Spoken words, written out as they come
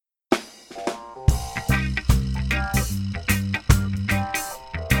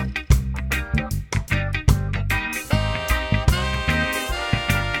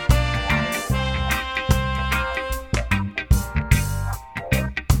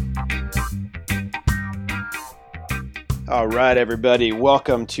All right, everybody.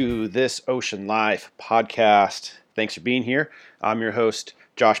 Welcome to This Ocean Life podcast. Thanks for being here. I'm your host,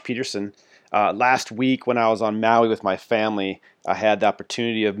 Josh Peterson. Last week, when I was on Maui with my family, I had the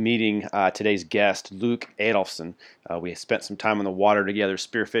opportunity of meeting today's guest, Luke Adolphson. We spent some time on the water together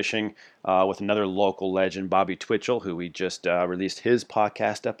spearfishing with another local legend, Bobby Twitchell, who we just released his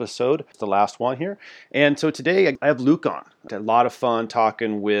podcast episode. It's the last one here. And so today I have Luke on. I had a lot of fun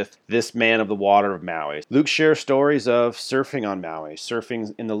talking with this man of the water of Maui. Luke shares stories of surfing on Maui,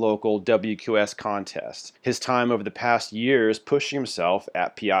 surfing in the local WQS contest, his time over the past years pushing himself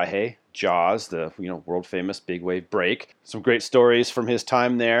at Piahe, Jaws, the world famous big wave break. Some great stories from his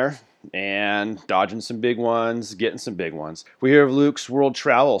time there and dodging some big ones, getting some big ones. We hear of Luke's world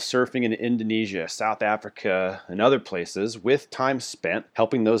travel, surfing in Indonesia, South Africa, and other places, with time spent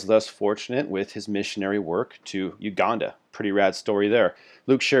helping those less fortunate with his missionary work to Uganda. Pretty rad story there.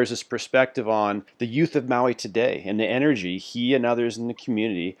 Luke shares his perspective on the youth of Maui today and the energy he and others in the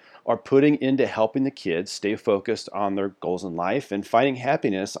community are putting into helping the kids stay focused on their goals in life and finding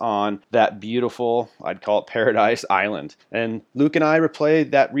happiness on that beautiful, I'd call it paradise island. And Luke and I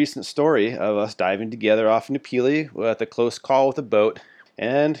replayed that recent story of us diving together off into Pili with a close call with a boat,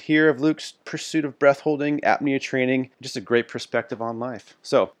 and hear of Luke's pursuit of breath holding, apnea training, just a great perspective on life.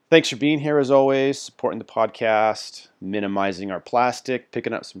 So thanks for being here as always, supporting the podcast, minimizing our plastic,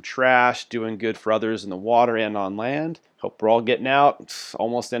 picking up some trash, doing good for others in the water and on land. Hope we're all getting out. It's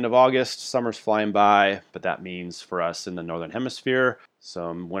almost end of August. Summer's flying by, but that means for us in the Northern Hemisphere,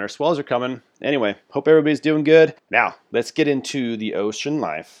 some winter swells are coming. Anyway, hope everybody's doing good. Now, let's get into the ocean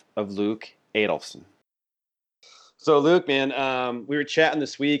life of Luke Adolphson. So Luke, man, we were chatting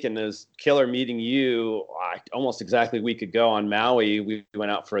this week, and it was killer meeting you almost exactly a week ago on Maui. We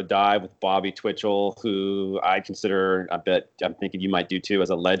went out for a dive with Bobby Twitchell, who I consider, I'm thinking you might do too,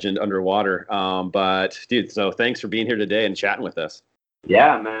 as a legend underwater. But dude, so thanks for being here today and chatting with us.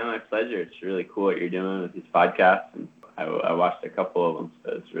 Yeah, man, my pleasure. It's really cool what you're doing with these podcasts, and I watched a couple of them,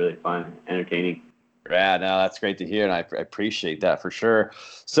 so it's really fun, entertaining. Rad. No, that's great to hear, and I appreciate that for sure.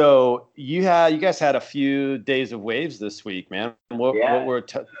 So you guys had a few days of waves this week, man. What were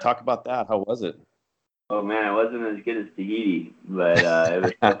talk about that? How was it? Oh man, it wasn't as good as Tahiti, but it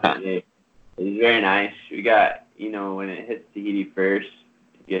was definitely it was very nice. We got when it hits Tahiti first,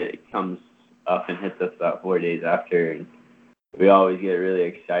 it comes up and hits us about 4 days after, and we always get really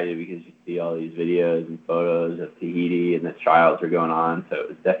excited because you see all these videos and photos of Tahiti and the trials are going on. So it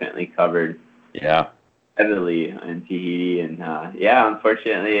was definitely covered. Yeah. Heavily in Tahiti, and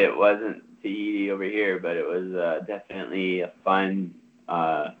unfortunately it wasn't Tahiti over here, but it was definitely a fun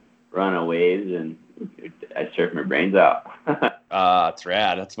run of waves, and I surfed my brains out. It's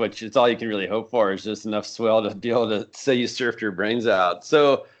rad. It's all you can really hope for, is just enough swell to be able to say you surfed your brains out.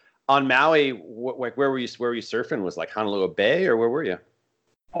 So on Maui, where were you surfing? Was like Honolulu Bay, or where were you?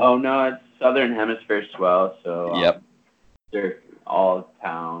 Oh no, it's Southern Hemisphere swell. So yep. Surf all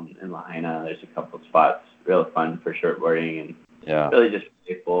town in Lahaina. There's a couple spots, real fun for shortboarding, and really just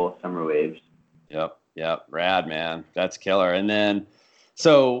full summer waves. Yep. Rad, man. That's killer. And then,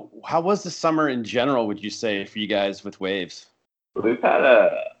 so how was the summer in general, would you say, for you guys with waves? We've had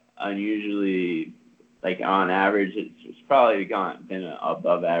a unusually, like on average, it's probably been an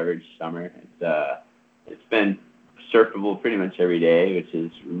above average summer. It's been surfable pretty much every day, which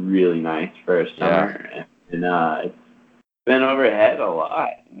is really nice for a summer. Yeah. And it's been overhead a lot.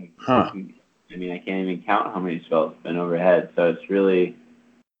 Huh. I mean, I can't even count how many swells have been overhead. So it's really,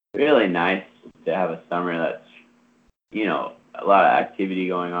 really nice to have a summer that's, a lot of activity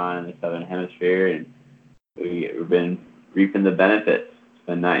going on in the Southern Hemisphere, and we've been reaping the benefits. It's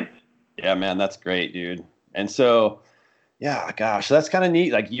been nice. Yeah, man, that's great, dude. And so, yeah, gosh, that's kind of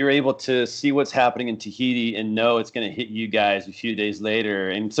neat. Like, you're able to see what's happening in Tahiti and know it's going to hit you guys a few days later.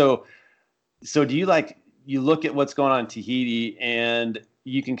 And so do you look at what's going on in Tahiti and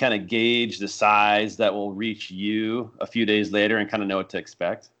you can kind of gauge the size that will reach you a few days later and kind of know what to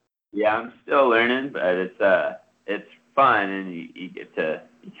expect? Yeah, I'm still learning, but it's fun, and you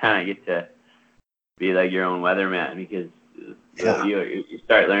kind of get to be like your own weatherman, because you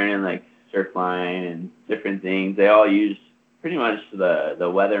start learning like Surfline and different things. They all use pretty much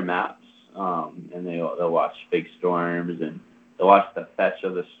the weather maps, and they'll watch big storms, and they'll watch the fetch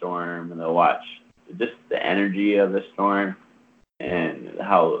of the storm, and they'll watch just the energy of the storm, and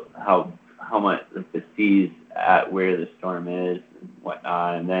how much the seas at where the storm is and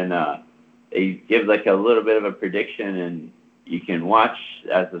whatnot. And then they give like a little bit of a prediction, and you can watch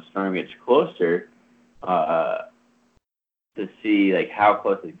as the storm gets closer to see like how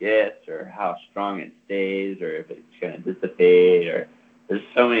close it gets, or how strong it stays, or if it's going to dissipate, or there's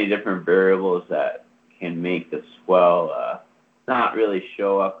so many different variables that can make the swell not really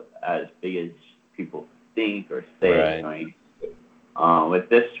show up as big as people think or say it's going. With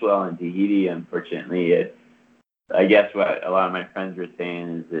this swell in Tahiti, unfortunately, I guess what a lot of my friends were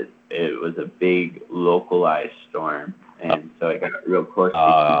saying is that it was a big localized storm, and so it got real close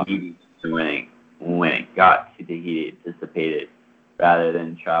to Tahiti. So when it got to Tahiti, it dissipated rather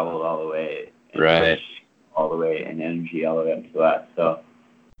than traveled all the way and pushed all the way and energy all the way up to us. So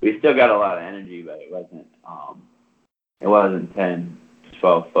we still got a lot of energy, but it wasn't 10,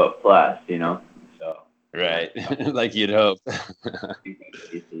 12 foot plus, you know. So like you'd hope.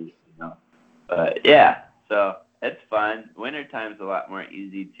 But yeah, so it's fun. Wintertime's a lot more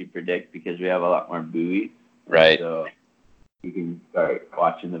easy to predict because we have a lot more buoys. Right. So you can start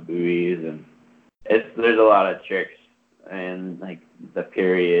watching the buoys, and there's a lot of tricks. And like the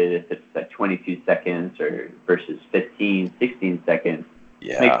period, if it's like 22 seconds or versus 15, 16 seconds,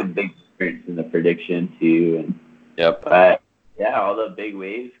 makes a big difference in the prediction too. And but yeah, all the big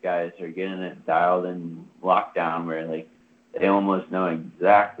waves guys are getting it dialed in lockdown where like they almost know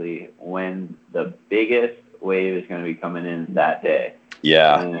exactly when the biggest wave is going to be coming in that day.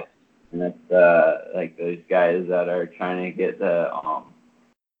 Yeah. And that's like those guys that are trying to get the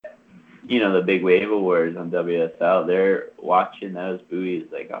the big wave awards on WSL. They're watching those buoys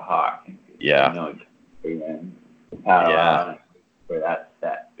like a hawk. Yeah. They know exactly when to paddle out for that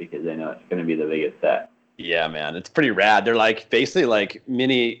set because they know it's going to be the biggest set. Yeah, man, it's pretty rad. They're like basically like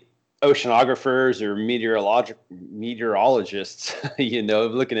mini oceanographers or meteorologists,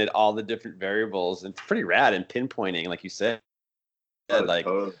 looking at all the different variables. It's pretty rad and pinpointing, like you said, like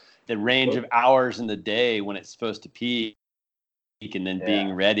the range of hours in the day when it's supposed to peak and then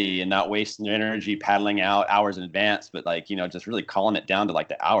being ready and not wasting your energy paddling out hours in advance, but like, just really calling it down to like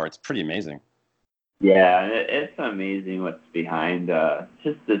the hour. It's pretty amazing. Yeah, it's amazing what's behind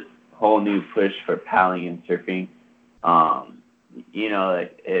just this whole new push for paddling and surfing.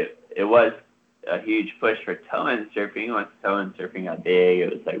 It was a huge push for towing surfing. Once towing surfing got big,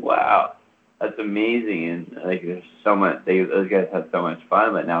 it was like, wow, that's amazing. And like, there's so much, those guys have so much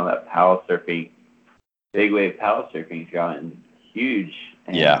fun. But now that paddle surfing, big wave paddle surfing has gotten huge.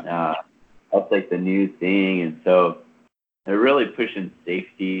 And, that's like the new thing. And so they're really pushing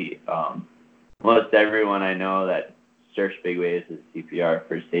safety. Most everyone I know that surfs big waves is CPR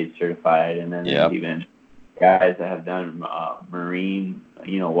first aid certified, and then there's even guys that have done marine,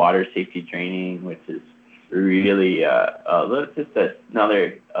 water safety training, which is really just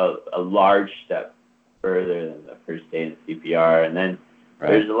another large step further than the first aid and CPR. And then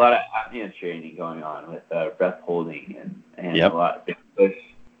there's a lot of apnea training going on with breath holding and a lot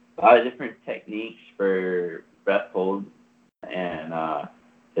of different techniques for breath hold, and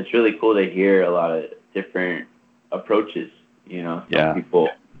it's really cool to hear a lot of different approaches. Some people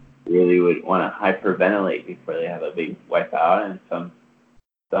really would want to hyperventilate before they have a big wipeout, and some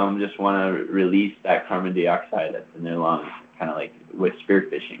just want to release that carbon dioxide that's in their lungs, kind of like with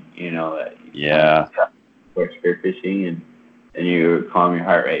spearfishing. For spearfishing, and you calm your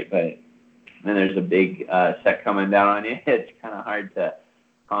heart rate. But then there's a big set coming down on you. It's kind of hard to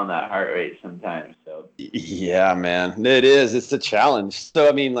calm that heart rate sometimes. So yeah, man, it is. It's a challenge. So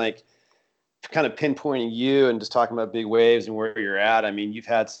I mean, like, kind of pinpointing you and just talking about big waves and where you're at. I mean, you've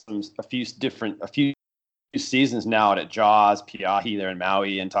had a few seasons now at Jaws, Piahi there in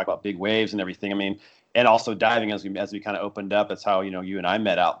Maui, and talk about big waves and everything. I mean, and also diving as we kind of opened up. That's how you and I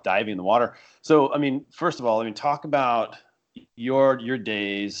met out diving in the water. So I mean, first of all, talk about your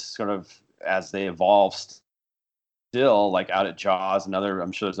days sort of as they evolve. Still, like out at Jaws and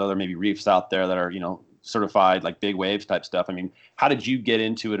I'm sure there's other maybe reefs out there that are certified like big waves type stuff. I mean, how did you get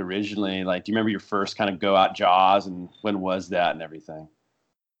into it originally? Like, do you remember your first kind of go out Jaws, and when was that and everything?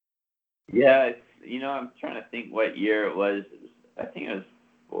 Yeah, I'm trying to think what year it was. I think it was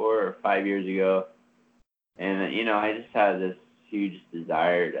 4 or 5 years ago. And, I just had this huge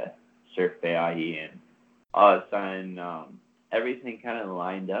desire to surf Pe'ahi, and all of a sudden, everything kind of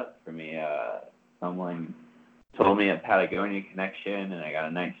lined up for me. Someone told me a Patagonia connection, and I got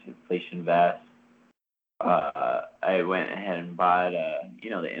a nice inflation vest. I went ahead and bought,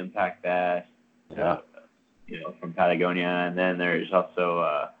 the impact vest, from Patagonia. And then there's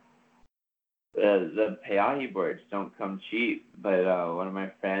also the Pe'ahi boards don't come cheap, but one of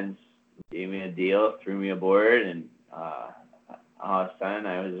my friends gave me a deal, threw me aboard, and all of a sudden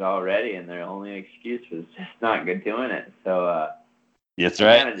I was all ready, and their only excuse was just not good doing it. So that's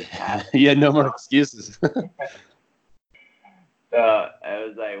right. You had no more excuses. So I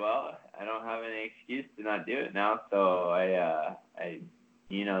was like, well, I don't have any excuse to not do it now. So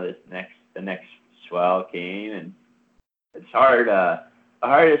the next swell came, and it's hard.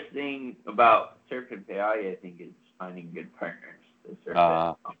 hardest thing about surfing Pe'ahi, I think, is finding good partners to surf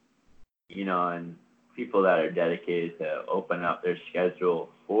it. And people that are dedicated to open up their schedule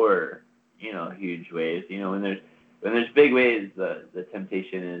for, huge waves. When there's big waves, the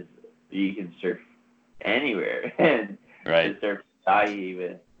temptation is you can surf anywhere. And right. to surf Pe'ahi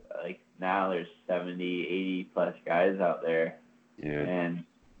with, now there's 70, 80 plus guys out there. Yeah. And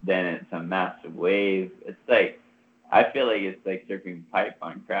then it's a massive wave. It's like, I feel like it's like surfing pipe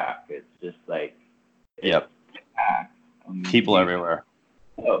on crack. It's just like, yep. Packed. People everywhere.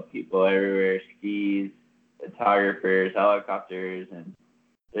 Oh, people everywhere, skis, photographers, helicopters, and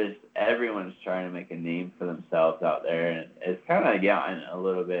everyone's trying to make a name for themselves out there, and it's kind of gotten a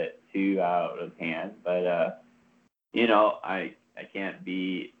little bit too out of hand. But I can't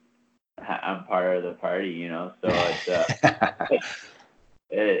be. I'm part of the party, so it's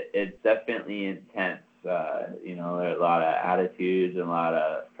it's definitely intense. There are a lot of attitudes and a lot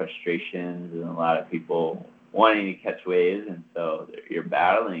of frustrations and a lot of people wanting to catch waves, and so you're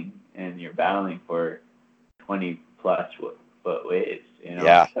battling for 20 plus foot waves,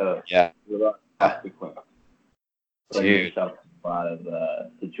 Yeah. So yeah. A lot of consequence. Putting yourself in a lot of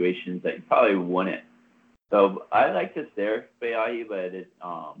situations that you probably wouldn't. So I like to surf Pe'ahi, but it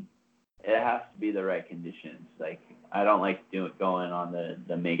has to be the right conditions. Like, I don't like going on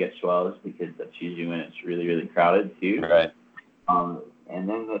the mega swells because that's usually when it's really, really crowded too. Right. And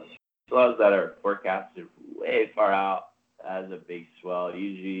then the swells that are forecasted way far out as a big swell,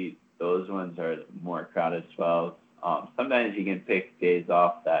 usually those ones are more crowded swells. Sometimes you can pick days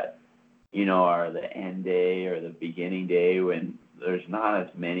off that, are the end day or the beginning day when there's not as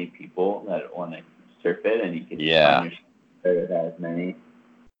many people that want to surf it, and you can find yourself that has many.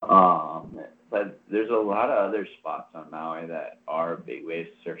 But there's a lot of other spots on Maui that are big wave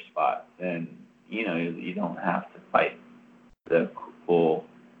surf spots, and you don't have to fight the full,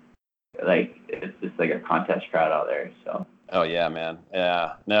 like, it's just like a contest crowd out there. So. Oh yeah, man.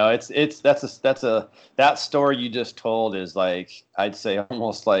 Yeah. No, that story you just told is, like, I'd say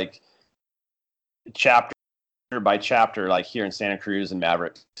almost like chapter by chapter, like here in Santa Cruz and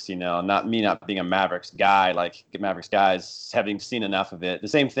Mavericks, not being a Mavericks guy, like Mavericks guys, having seen enough of it. The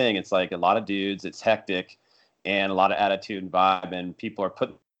same thing. It's like a lot of dudes, it's hectic and a lot of attitude and vibe, and people are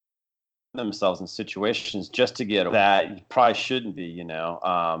putting themselves in situations just to get that you probably shouldn't be,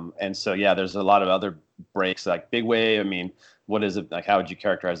 and so, yeah, there's a lot of other breaks, like big wave. I mean, what is it like? How would you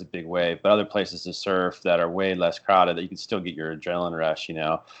characterize a big wave? But other places to surf that are way less crowded that you can still get your adrenaline rush,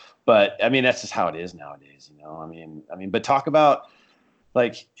 But I mean, that's just how it is nowadays, I mean, but talk about,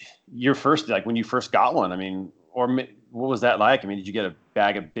 like, your first, like when you first got one. I mean, or what was that like? I mean, did you get a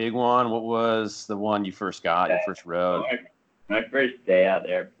bag of big one? What was the one you first got? Your first rode? My first day out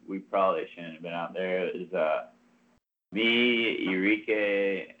there, we probably shouldn't have been out there. It was me,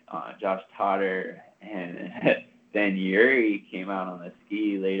 Eureka, Josh Totter, and then Yuri came out on the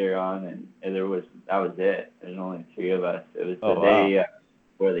ski later on, and that was it. There's only 3 of us. It was the day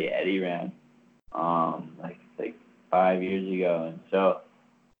before the Eddie ran, like 5 years ago, and so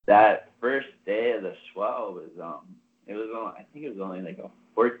that first day of the swell was I think it was only like a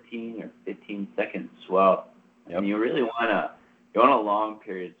 14 or 15 second swell. Yep. And you really want to go on a long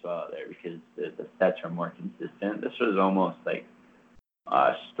period swell out there because the sets are more consistent. This was almost like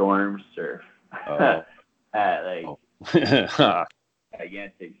storm surf.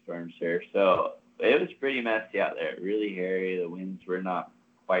 Gigantic storm surf. So it was pretty messy out there, really hairy. The winds were not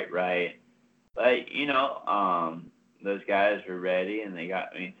quite right. But, those guys were ready, and they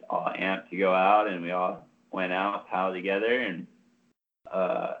got me all amped to go out, and we all went out, paddled together, and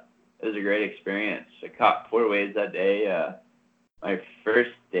it was a great experience. I caught 4 waves that day. My first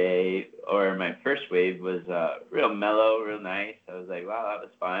wave was real mellow, real nice. I was like, wow, that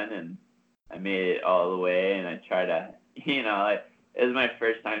was fun, and I made it all the way, and I tried to, it was my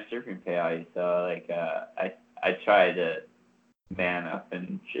first time surfing Pe'ahi, so I tried to man up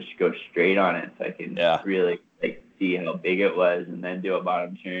and just go straight on it so I can really see how big it was, and then do a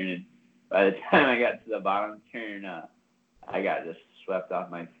bottom turn. And by the time I got to the bottom turn, I got just swept off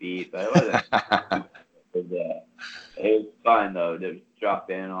my feet. But it wasn't. It was fun though to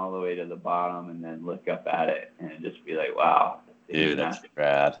drop in all the way to the bottom and then look up at it and just be like, wow, dude, that's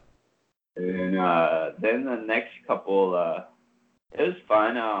rad. And then the next couple, it was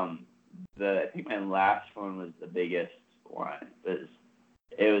fun. I think my last one was the biggest one.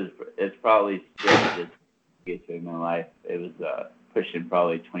 It's probably still the biggest in my life. It was pushing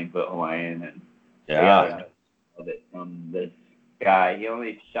probably 20-foot Hawaiian, and I got it from this guy. He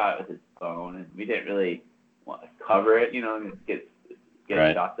only shot it with his phone, and we didn't really want to cover it, get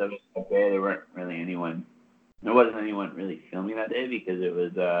shots of it. Okay, there weren't really anyone there wasn't anyone really filming that day because it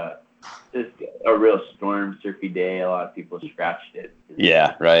was just a real storm surfy day. A lot of people scratched it.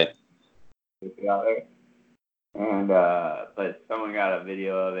 Yeah, right. Out there. And but someone got a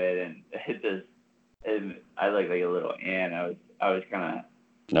video of it, and I looked like a little ant. I was kind of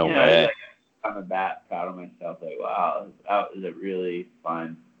no way. Like, on the bat, proud of myself. Like, wow, that was a really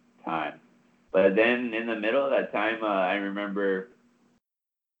fun time. But then in the middle of that time, I remember,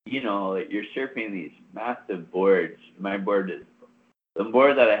 you're surfing these massive boards. My board the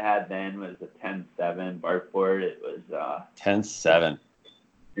board that I had then was a 10.7 bark board. It was 10.7.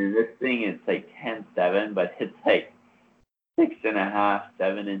 This thing is like 10.7, but it's like 6.5,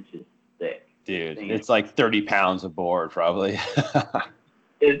 7 inches thick. Dude, it's like 30 pounds of board, probably.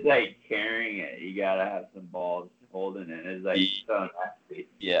 It's like carrying it. You gotta have some balls holding it. It's like so nasty.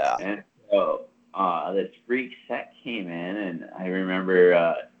 Yeah. And so this freak set came in, and I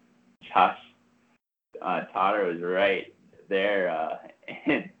remember Josh Totter was right there,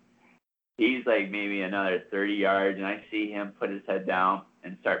 and he's like maybe another 30 yards, and I see him put his head down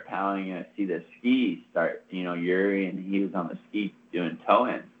and start paddling, and I see the skis start, Yuri, and he was on the ski doing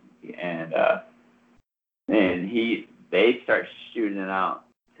toe-ins, and they start shooting it out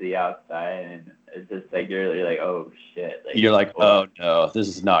to the outside, and it's just like you're like, oh shit, like, you're like, oh no, this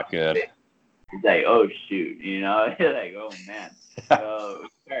is not good. It's like, oh shoot, you're like, oh man. So we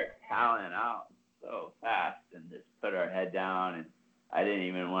start paddling out so fast and just put our head down, and I didn't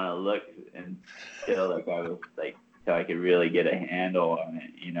even want to look until like I was like, so I could really get a handle on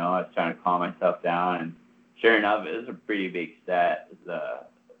it. I was trying to calm myself down, and sure enough, it was a pretty big set.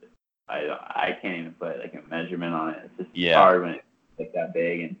 I can't even put like a measurement on it. It's just hard when it's like that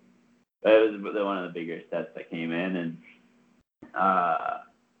big, but it was one of the bigger sets that came in, and I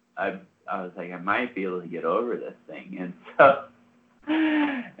was like, I might be able to get over this thing, and so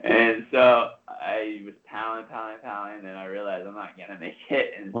I was paddling, and I realized I'm not gonna make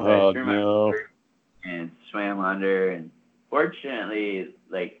it, and so I threw my board and swam under, and fortunately,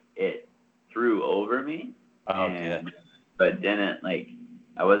 like, it threw over me, but didn't, like,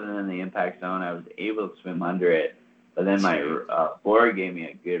 I wasn't in the impact zone. I was able to swim under it, but then my board gave me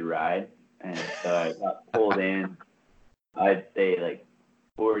a good ride, and so I got pulled in, I'd say like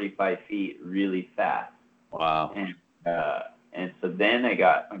 45 feet really fast. Wow. And so then I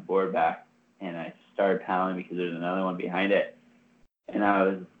got my board back, and I started paddling because there's another one behind it, and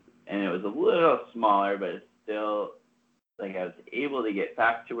it was a little smaller, but it's still like I was able to get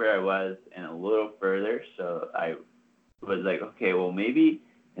back to where I was and a little further. So I was like, okay, well, maybe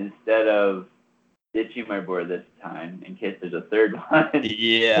instead of ditching my board this time in case there's a third one,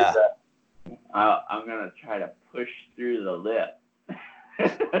 I'm gonna try to push through the lip.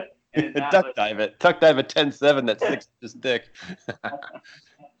 Tuck dive it 10.7. That's 6 inches thick.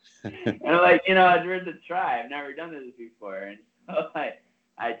 And like, it's worth a try. I've never done this before, and so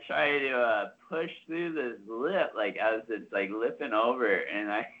I try to push through this lip, like as it's like lipping over,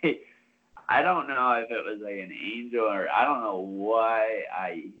 and I don't know if it was like an angel, or I don't know why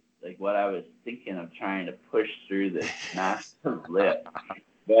what I was thinking of trying to push through this massive lip,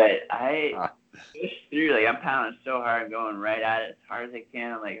 but I pushed through, like I'm pounding so hard, I'm going right at it as hard as I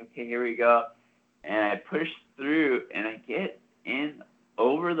can. I'm like, okay, here we go, and I push through, and I get in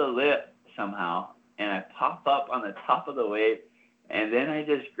over the lip somehow, and I pop up on the top of the wave, and then I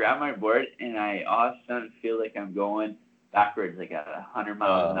just grab my board, and I all of a sudden feel like I'm going backwards, like at 100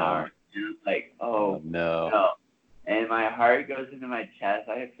 miles an hour. And I'm like, oh no. And my heart goes into my chest.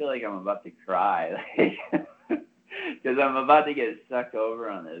 I feel like I'm about to cry, like, because I'm about to get sucked over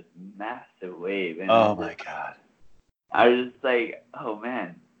on this massive wave. And my God. I was just like, oh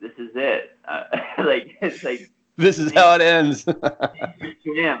man, this is it. Like, it's like, this is how it ends.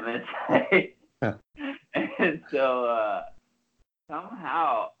 It's like, and so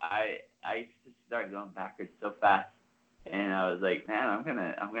somehow I just started going backwards so fast, and I was like, man, I'm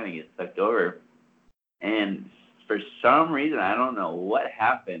gonna get sucked over. And for some reason, I don't know what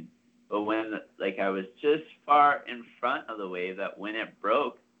happened, but when like I was just far in front of the wave, that when it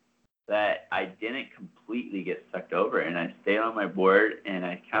broke, that I didn't completely get sucked over, and I stayed on my board, and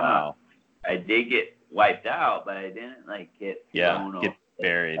I kind of I did get wiped out, but I didn't like get thrown over.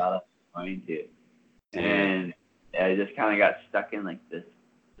 Buried. I was going to. And I just kind of got stuck in like this,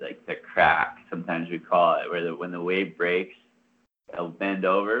 like the crack, sometimes we call it, where when the wave breaks, it'll bend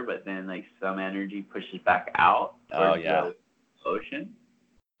over, but then like some energy pushes back out towards the ocean.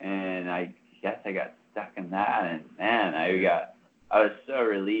 And I guess I got stuck in that, and man, I was so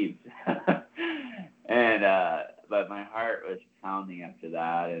relieved. And but my heart was pounding after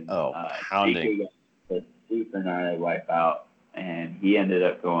that, and pounding. the super gnarly wipeout, and he ended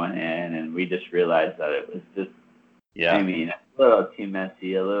up going in, and we just realized that it was just, Yeah. I mean, a little too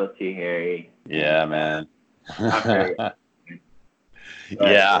messy, a little too hairy. Yeah, man. Not very.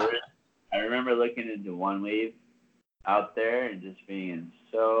 Yeah. I remember looking into One Wave out there and just being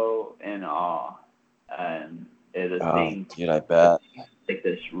so in awe. And the thing, dude, I bet. like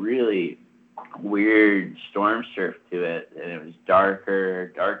this really weird storm surf to it, and it was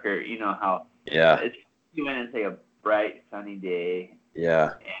darker. You know how it's when it's like a bright sunny day.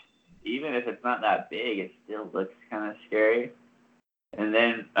 Yeah. And even if it's not that big, it still looks kind of scary. And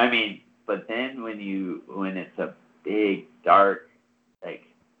then, I mean, but then when it's a big dark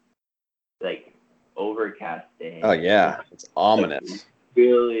like overcast day. Oh yeah, it's ominous. Like,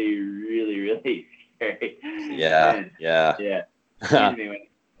 really, really, really scary. Yeah. Yeah. Excuse me,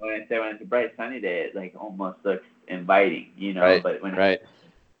 when I say when it's a bright sunny day, it like almost looks inviting, you know. Right. But when it's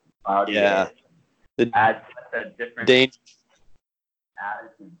cloudy, it adds a different attitude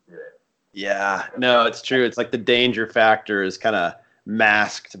to it. Yeah. No, it's true. It's like the danger factor is kind of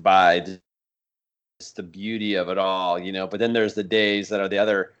masked by just the beauty of it all, you know. But then there's the days that are the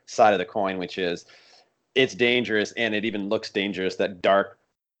other side of the coin, which is it's dangerous, and it even looks dangerous, that dark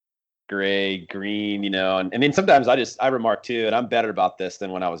gray, green, you know. And I mean, sometimes I remark too, and I'm better about this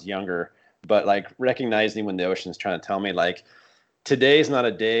than when I was younger, but like recognizing when the ocean's trying to tell me, like, today's not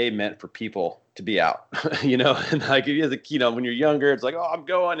a day meant for people to be out, you know. And like, you know, when you're younger, it's like, oh, I'm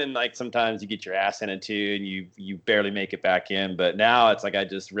going, and like sometimes you get your ass handed to you and you barely make it back in. But now it's like I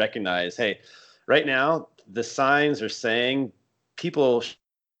just recognize, hey, right now the signs are saying people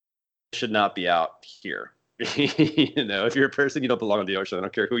should not be out here. You know, if you're a person, you don't belong on the ocean. I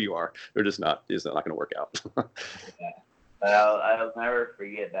don't care who you are. They're just not. It's not going to work out. Yeah. But I'll never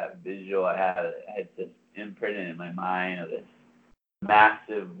forget that visual I had just imprinted in my mind of this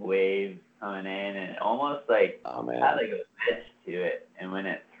massive wave coming in, and it almost like had like a pitch to it. And when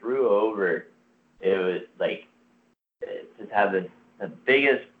it threw over, it was like it just had the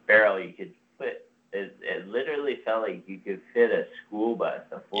biggest barrel you could put. It literally felt like you could fit a school bus,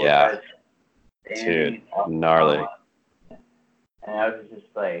 a full-size. Dude, gnarly. And I was just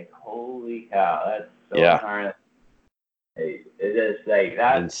like, holy cow, that's so gnarly. It is like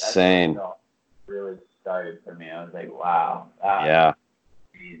that. Insane. That's really started for me. I was like, wow.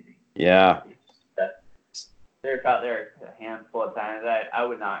 Easy. Yeah. There are a handful of times I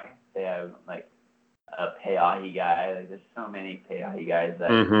would not say I'm like a Pe'ahi guy. Like, there's so many Pe'ahi guys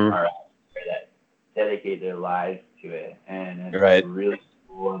that are out there that dedicate their lives to it, and it's really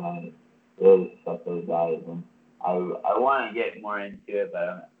cool. And I really respect those guys, and I want to get more into it, but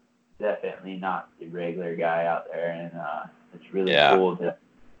I'm definitely not the regular guy out there, and it's really cool to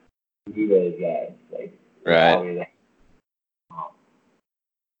see those guys. Like,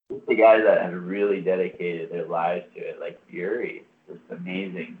 the guys that have really dedicated their lives to it, like Yuri, is just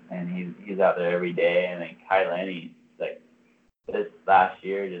amazing, and he's out there every day. And then Kai Lenny, like this last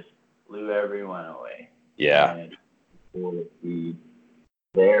year, just blew everyone away. Yeah. And it's cool to see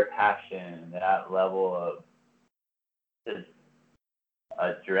their passion, that level of just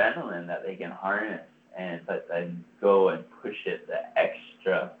adrenaline that they can harness, but then go and push it the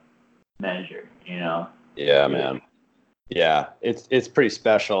extra measure, you know? Yeah, man. Yeah, it's pretty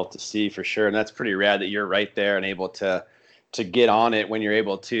special to see for sure, and that's pretty rad that you're right there and able to get on it when you're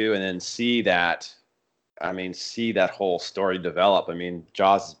able to, and then see that. I mean, see that whole story develop. I mean,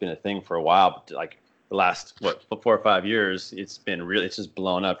 Jaws has been a thing for a while, but like the last 4 or 5 years, it's just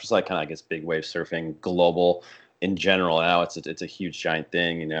blown up. Just like kind of, I guess, big wave surfing global in general. Now it's a huge giant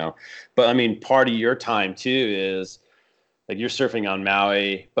thing, you know. But I mean, part of your time too is like you're surfing on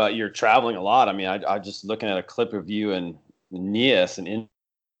Maui, but you're traveling a lot. I mean, I just looking at a clip of you in Nias and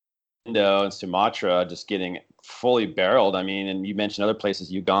Indo and Sumatra just getting fully barreled. I mean, and you mentioned other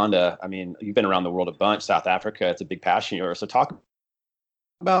places, Uganda. I mean, you've been around the world a bunch. South Africa, it's a big passion of yours. So talk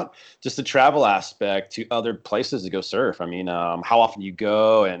about just the travel aspect to other places to go surf. I mean, how often you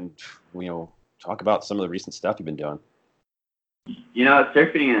go, and you know, talk about some of the recent stuff you've been doing. You know,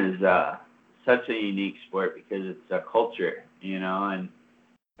 surfing is such a unique sport because it's a culture, you know, and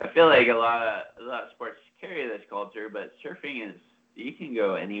I feel like a lot of sports carry this culture, but surfing is, you can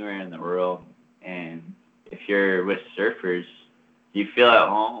go anywhere in the world, and if you're with surfers, you feel at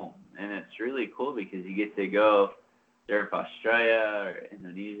home, and it's really cool because you get to go surf Australia or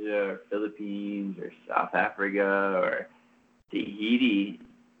Indonesia or Philippines or South Africa or Tahiti,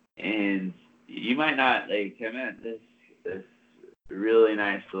 and you might not, like, I met this really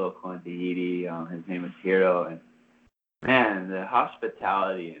nice local in Tahiti. His name was Hiro, and man, the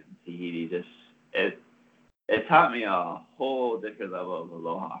hospitality in Tahiti just it taught me a whole different level of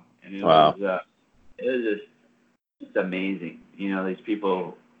aloha, and it was just it's amazing. You know, these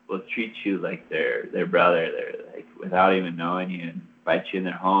people will treat you like their brother. They're like without even knowing you, and invite you in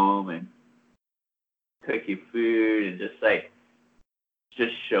their home and cook you food and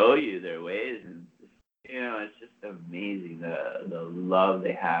just show you their ways. And you know, it's just amazing the love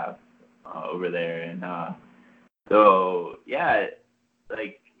they have over there. And so yeah,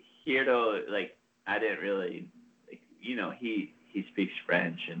 like here though, like I didn't really like, you know, he speaks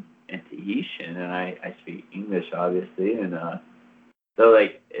French and Tahitian, and I speak English obviously, and so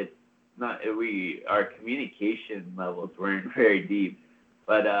like it's not we our communication levels weren't very deep,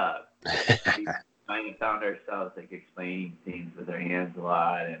 but we kind of found ourselves like explaining things with our hands a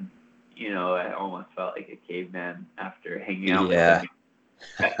lot, and you know I almost felt like a caveman after hanging out with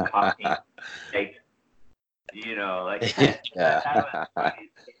him, talking like you know like Yeah. that was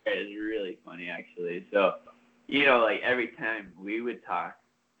funny. It's really funny actually. So you know like every time we would talk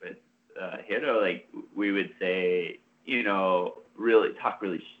with Hiro, like we would say you know really talk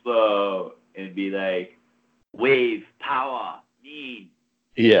really slow and be like wave power need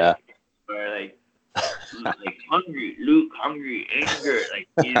Yeah. or like hungry Luke hungry anger like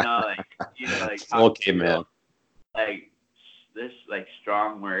like talk Okay, man. like this like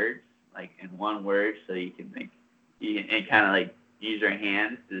strong words like in one word so you can like and kind of like use your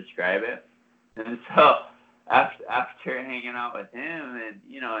hands to describe it. And so after hanging out with him and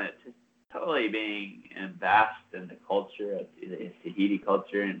you know it's just totally being invest in the culture of the Tahiti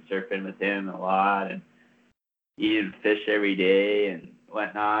culture and surfing with him a lot and eating fish every day and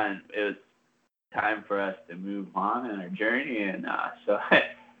whatnot. And it was time for us to move on in our journey. And so I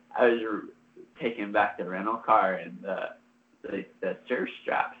was taking back the rental car and the surf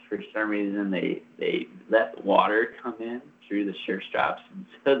straps. For some reason, they let water come in through the surf straps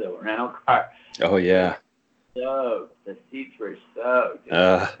into the rental car. Oh yeah. Soaked. The seats were soaked.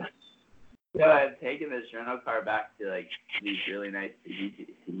 So I've taken this rental car back to like these really nice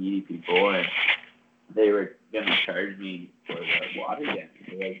Tahiti people, and they were gonna charge me for the water damage.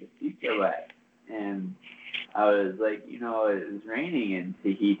 Like the seats are wet, and I was like, you know, it was raining in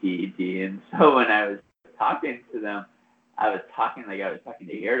Tahiti, and so when I was talking to them, I was talking like I was talking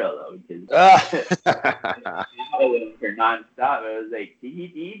to Hiro though, because for nonstop, it was like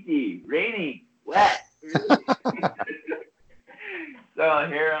Tahiti, raining, wet. So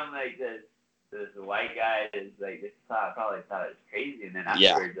here I'm like this white guy is like this probably thought it was crazy, and then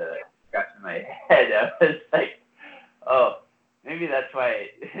afterwards, scratching my head, I was like, oh. Maybe that's why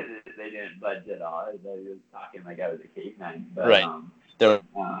they didn't budge at all. I was talking like I was a caveman. But, right. They're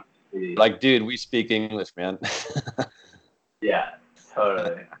like, dude, we speak English, man. Yeah,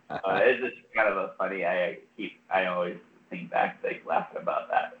 totally. It's just kind of a funny. I always think back, like laughing about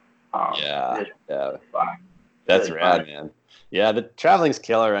that. Yeah. That's really rad, man. Yeah, the traveling's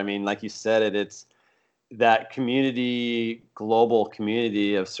killer. I mean, like you said, it's that community, global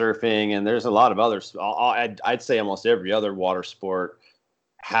community of surfing, and there's a lot of others. I'd say almost every other water sport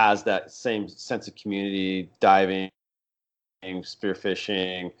has that same sense of community, diving,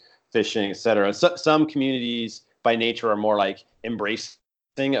 spearfishing, fishing, etc. So, some communities by nature are more like embracing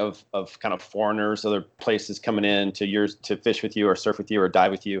of kind of foreigners, other places coming in to fish with you or surf with you or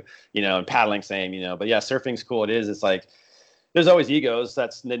dive with you, you know, and paddling same, you know. But yeah, surfing's cool. It's like there's always egos.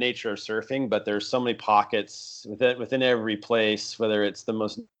 That's the nature of surfing, but there's so many pockets within every place, whether it's the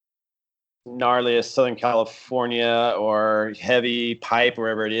most gnarliest Southern California or heavy pipe,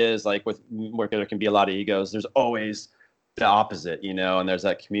 wherever it is, like where there can be a lot of egos, there's always the opposite, you know, and there's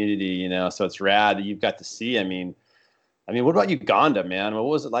that community, you know, so it's rad that you've got to see. I mean, what about Uganda, man? What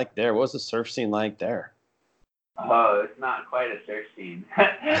was it like there? What was the surf scene like there? Oh, it's not quite a surf scene.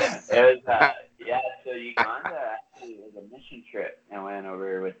 It was, so Uganda actually was a mission trip. I went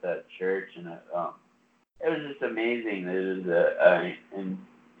over with the church, and it was just amazing. It was an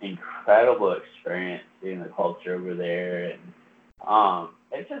incredible experience seeing the culture over there, and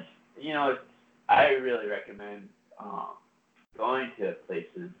it's just I really recommend going to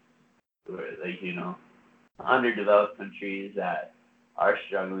places where underdeveloped countries that are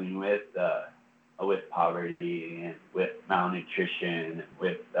struggling with poverty and with malnutrition, and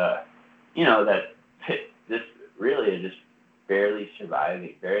with that this really is just barely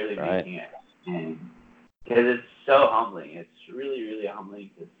surviving, barely making it, and because it's so humbling. It's really, really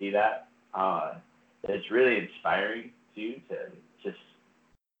humbling to see that. It's really inspiring too to just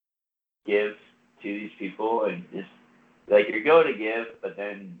give to these people and just like you go to give, but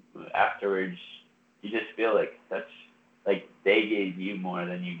then afterwards you just feel like like they gave you more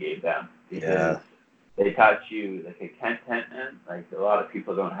than you gave them because they taught you like a contentment like a lot of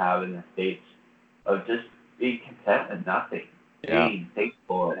people don't have in the States of just being content with nothing, being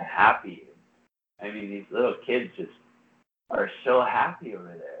thankful and happy. I mean, these little kids just are so happy over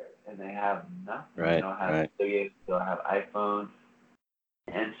there, and they have nothing. Right. They don't have video games, they don't have iPhones,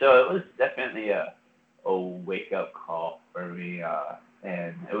 and so it was definitely a wake up call for me.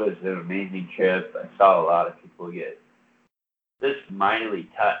 And it was an amazing trip. I saw a lot of people get just mightily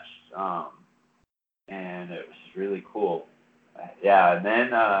touched, and it was really cool. Yeah, and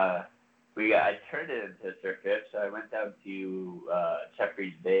then I turned it into a surf trip, so I went down to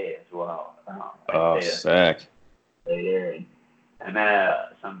Jeffreys Bay as well. Sick. Later, and I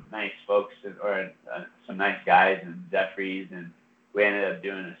met some nice folks or some nice guys in Jeffreys, and we ended up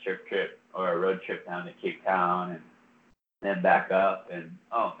doing a surf trip or a road trip down to Cape Town and then back up. And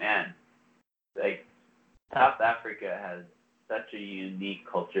oh man, like South Africa has such a unique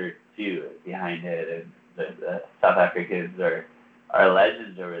culture too behind it, and the South Africans are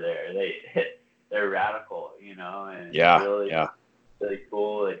legends over there. They're radical, you know, and really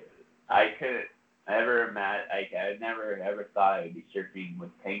cool. Like I couldn't ever imagine. I never ever thought I would be surfing with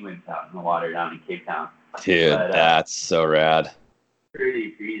penguins out in the water down in Cape Town. Dude, that's so rad.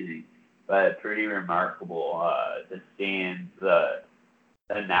 Pretty freezing, but pretty remarkable to seeing the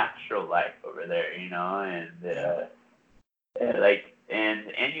natural life over there, you know, and like and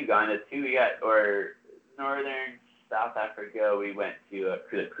Uganda too. We got northern South Africa. We went to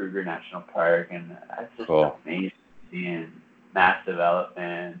the Kruger National Park, and that's just amazing seeing massive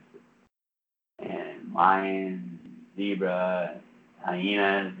elephants and lions, zebra,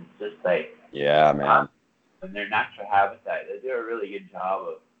 hyenas. It's just like man. And their natural habitat. They do a really good job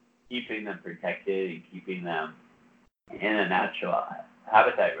of keeping them protected and keeping them in a natural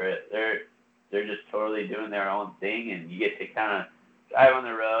habitat where they're just totally doing their own thing, and you get to kind of drive on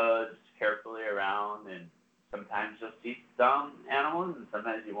the roads carefully around, and sometimes you'll see some animals and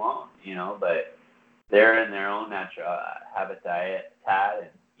sometimes you won't, you know, but they're in their own natural habitat and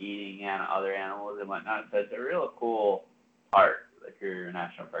eating other animals and whatnot. So it's a real cool park, like your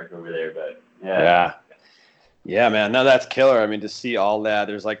national park over there. But yeah, man. No, that's killer. I mean, to see all that,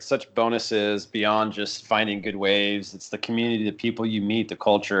 there's like such bonuses beyond just finding good waves. It's the community, the people you meet, the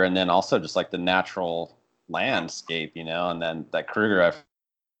culture, and then also just like the natural landscape, you know. And then that Kruger I've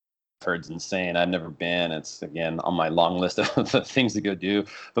heard is insane. I've never been. It's again on my long list of things to go do.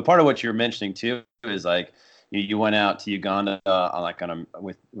 But part of what you're mentioning too is like you went out to Uganda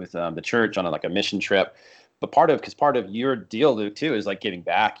with the church on like a mission trip. But part of your deal, Luke, too, is like giving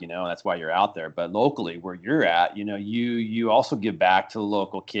back, you know, and that's why you're out there. But locally, where you're at, you know, you also give back to the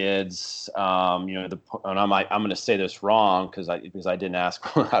local kids. You know, and I'm going to say this wrong because I didn't ask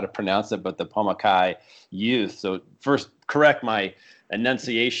how to pronounce it, but the Pomakai youth. So first, correct my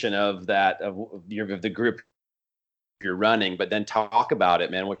enunciation of that of the group you're running, but then talk about it,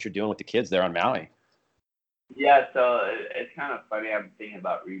 man. What you're doing with the kids there on Maui. Yeah, so it's kind of funny. I'm thinking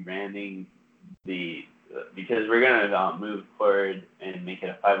about rebranding because we're going to move forward and make it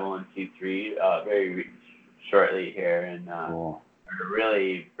a 501c3 very shortly here. And cool. We're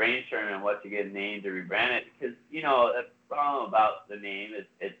really brainstorming what to get named to rebrand it because, you know, the problem about the name is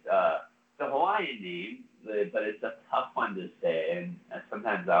it's a Hawaiian name, but it's a tough one to say. And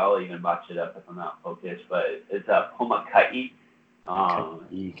sometimes I'll even botch it up if I'm not focused. But it's a Pomakai.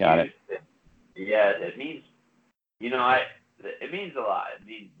 You got it. Yeah, it means, you know, it means a lot. It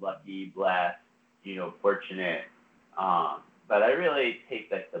means lucky, blessed, you know, fortunate. But I really take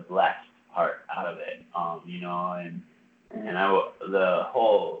like the blessed part out of it, you know, and the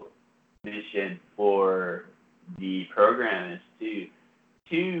whole mission for the program is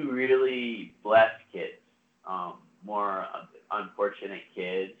to really bless kids, more unfortunate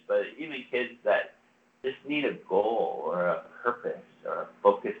kids, but even kids that just need a goal or a purpose or a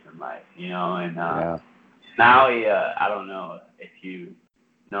focus in life, you know, and Maui, I don't know if you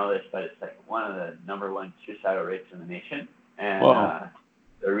know this, but it's like one of the number one suicidal rates in the nation. And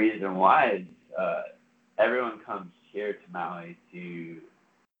the reason why is everyone comes here to Maui to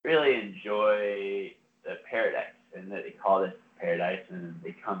really enjoy the paradise, and that they call this paradise, and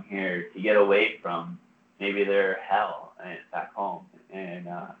they come here to get away from maybe their hell and back home. And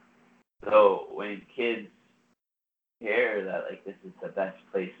so when kids hear that like this is the best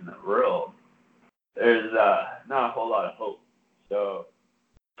place in the world, there's not a whole lot of hope. So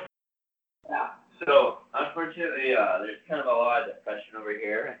unfortunately, there's kind of a lot of depression over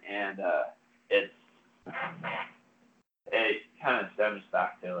here, and it kind of stems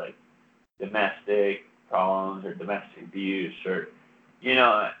back to like domestic problems or domestic abuse, or you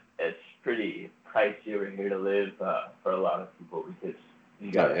know, it's pretty pricey over here to live for a lot of people because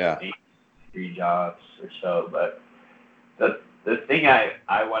you got 3 jobs or so. But the thing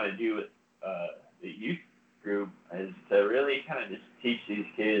I want to do with the youth group is to really kind of just teach these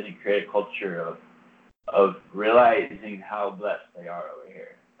kids and create a culture of of realizing how blessed they are over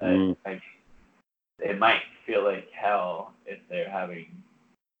here. Like, it might feel like hell if they're having,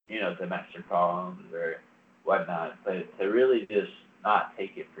 domestic problems or whatnot, but to really just not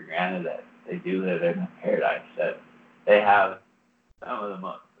take it for granted that they do live in a paradise, that they have some of the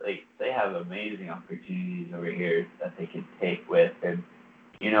most, like, they have amazing opportunities over here that they can take with. And,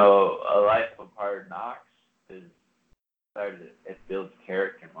 a life of hard knocks is, it builds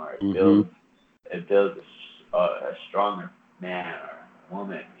character more. It builds a stronger man or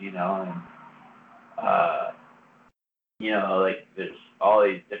woman, and, uh, like, there's all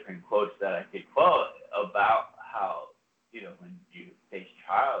these different quotes that I could quote about how, when you face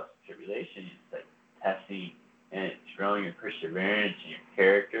trials, tribulations, it's like testing, and it's growing your perseverance and your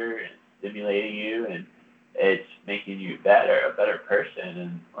character and stimulating you, and it's making you a better person.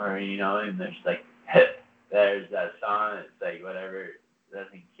 And there's like, there's that song that's like, whatever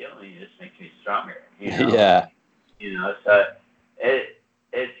doesn't kill me just makes me stronger, Yeah. So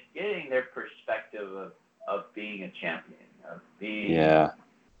it's getting their perspective of being a champion, of being a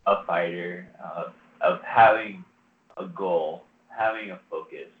fighter, of having a goal, having a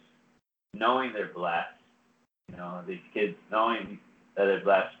focus, knowing they're blessed. These kids knowing that they're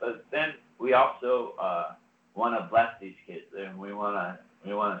blessed, but then we also want to bless these kids, and we want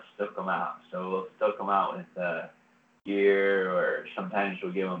to stoke them out. So we'll stoke them out with gear, or sometimes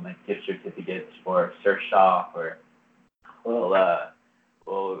we'll give them like gift certificates for surf shop, or we'll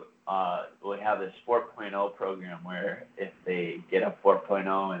have this 4.0 program where if they get a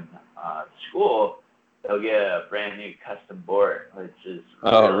 4.0 in school, they'll get a brand new custom board, which is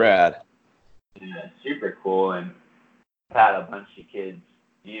really, rad. Yeah, super cool. And I've had a bunch of kids,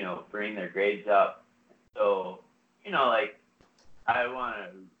 bring their grades up. So, like,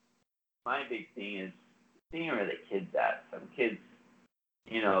 my big thing is seeing where the kids at. Some kids,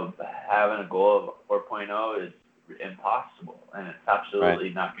 having a goal of a 4.0 is impossible, and it's absolutely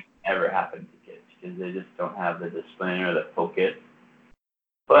not going to ever happen to kids because they just don't have the discipline or the focus.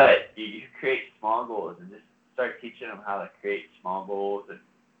 But you create small goals and just start teaching them how to create small goals, and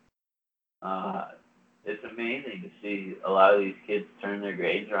it's amazing to see a lot of these kids turn their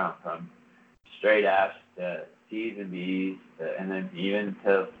grades around from straight F's to C's and B's, and then even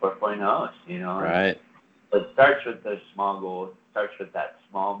to 4.0s, Right. It starts with those small goals. It starts with that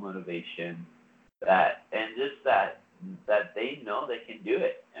small motivation, and just that they know they can do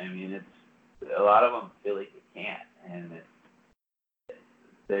it. I mean, it's a lot of them feel like they can't, and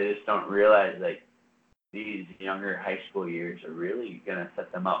they just don't realize, like, these younger high school years are really going to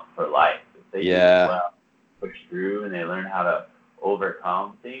set them up for life. If they do well, push through, and they learn how to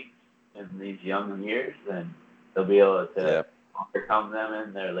overcome things in these young years, then they'll be able to overcome them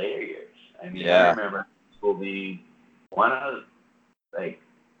in their later years. I mean, I remember school being one of, like,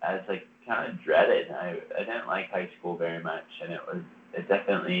 I was like kind of dreaded. I didn't like high school very much, and it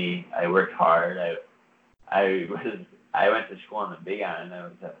definitely, I worked hard. I went to school on the Big Island.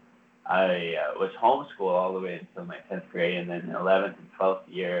 I was homeschooled all the way until my 10th grade, and then 11th and 12th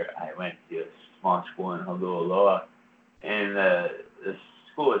year, I went to a small school in Holualoa, and the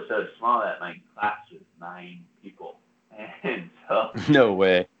school was so small that my class was 9 people, and so no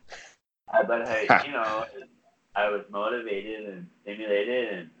way. But I was motivated and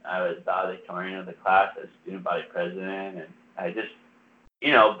stimulated, and I was valedictorian of the class as student body president, and I just,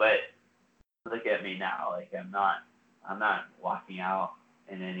 but look at me now, like I'm not walking out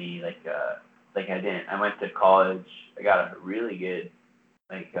in any like I didn't. I went to college. I got a really good,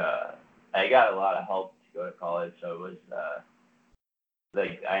 I got a lot of help to go to college, so it was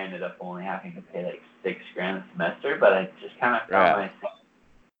I ended up only having to pay like $6,000 a semester, but I just kind of found myself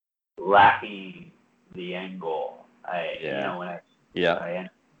lacking the end goal. When I ended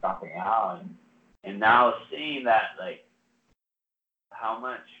up dropping out, and now seeing that, like, how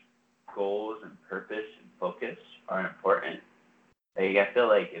much goals and purpose and focus are important. Like, I feel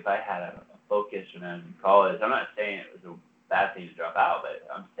like if I had a focus when I was in college, I'm not saying it was a bad thing to drop out, but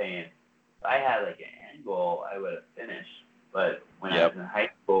I'm saying if I had like an end goal, I would have finished. But when I was in high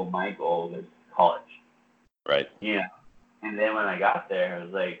school, my goal was college. Right. And then when I got there, I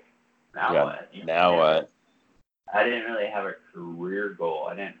was like, now what? Now what? I didn't really have a career goal.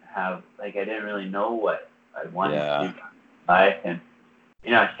 I didn't really know what I wanted to do in life. And,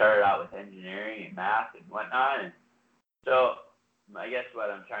 I started out with engineering and math and whatnot. And so I guess what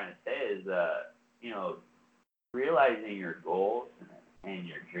I'm trying to say is, realizing your goals and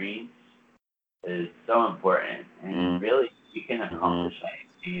your dreams is so important. And really, you can accomplish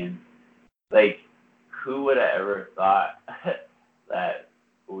anything. And, like, who would have ever thought that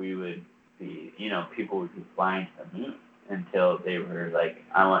we would be, people would be flying to the moon until they were like,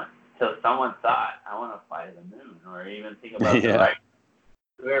 I want until someone thought, I want to fly to the moon, or even think about the Yeah. Wright.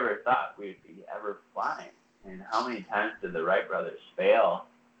 Whoever thought we'd be ever flying, and how many times did the Wright brothers fail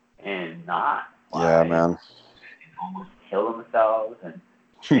and not fly? Yeah, man. And almost kill themselves, and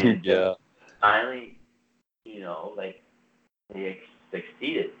Yeah. finally, like they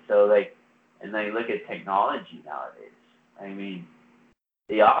succeeded. So like, and then you look at technology nowadays. I mean,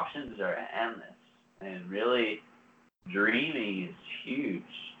 the options are endless, and really, dreaming is huge.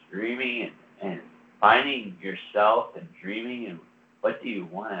 Dreaming and finding yourself and dreaming and what do you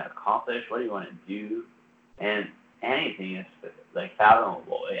want to accomplish? What do you want to do? And anything is like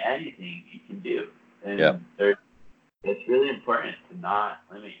fathomable. Anything you can do. And Yep. it's really important to not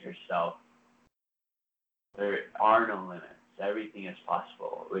limit yourself. There are no limits. Everything is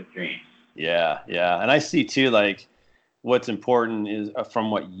possible with dreams. Yeah, yeah. And I see too, like, what's important is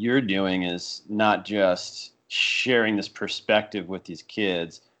from what you're doing is not just sharing this perspective with these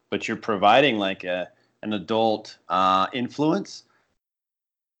kids, but you're providing like an adult influence,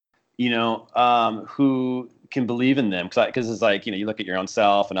 who can believe in them. Because it's like, you look at your own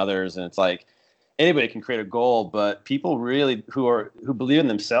self and others, and it's like anybody can create a goal, but people really who believe in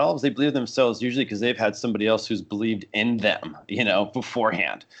themselves, they believe in themselves usually because they've had somebody else who's believed in them,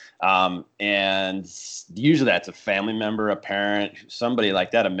 beforehand. And usually that's a family member, a parent, somebody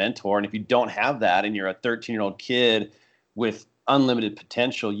like that, a mentor. And if you don't have that and you're a 13-year-old kid with unlimited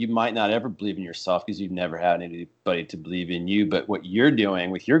potential, you might not ever believe in yourself because you've never had anybody to believe in you. But what you're doing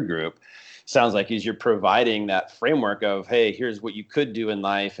with your group sounds like is you're providing that framework of, hey, here's what you could do in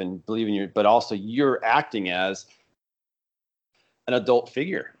life and believe in but also you're acting as an adult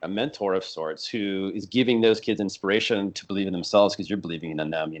figure, a mentor of sorts, who is giving those kids inspiration to believe in themselves because you're believing in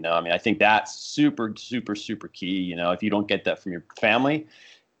them. I mean, I think that's super, super, super key. If you don't get that from your family,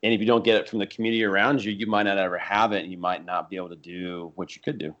 and if you don't get it from the community around you, you might not ever have it, and you might not be able to do what you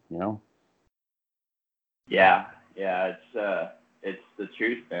could do. Yeah, it's the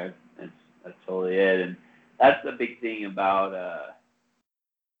truth, man. That's totally it, and that's the big thing about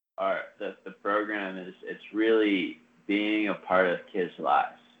the program is it's really being a part of kids'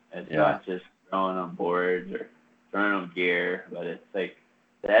 lives. It's not just throwing on boards or throwing on gear, but it's like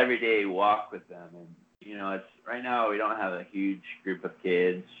the everyday walk with them. And it's right now we don't have a huge group of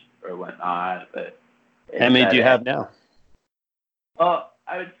kids or whatnot, but how many do you have now? Well,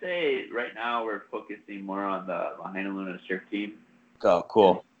 I would say right now we're focusing more on the Lahaina Luna surf team. Oh,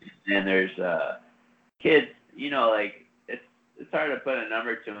 cool. And there's kids, like it's hard to put a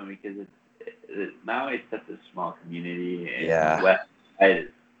number to them because Maui is such a small community, and the west side is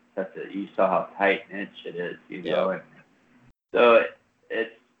you saw how tight knit it is, And so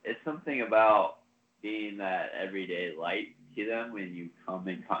it's something about being that everyday light to them when you come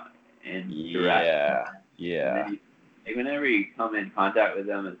in direct. Yeah. Whenever you come in contact with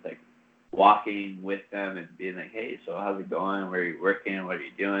them, it's like walking with them and being like, hey, so how's it going? Where are you working? What are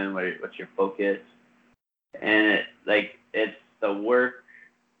you doing? What's your focus? And it's the work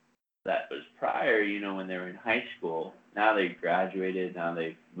that was prior, when they were in high school. Now they've graduated. Now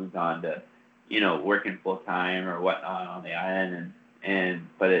they've moved on to, working full time or whatnot on the island.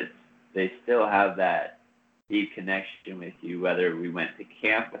 But they still have that deep connection with you. Whether we went to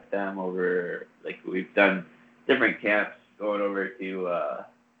camp with them over, like we've done different camps going over to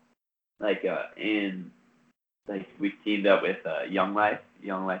we teamed up with Young Life.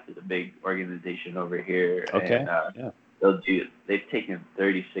 Young Life is a big organization over here. Okay. And they've taken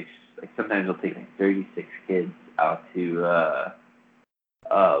 36, sometimes they'll take 36 kids out to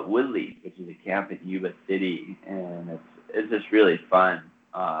Woodley, which is a camp in Yuba City, and it's just really fun.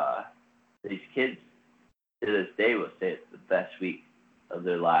 These kids to this day will say it's the best week of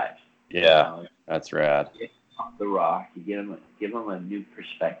their lives. Yeah, that's rad. You get off the rock, you give them a new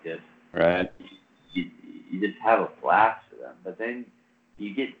perspective. Right. You just have a blast with them, but then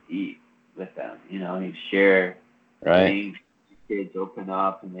you get deep with them. You share things. Kids open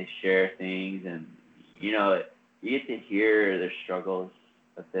up and they share things, and you get to hear their struggles,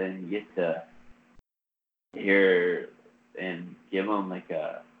 but then you get to hear and give them like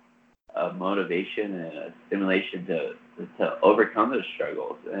a motivation and a stimulation to overcome those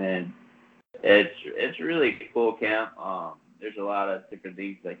struggles. And it's really cool camp. There's a lot of different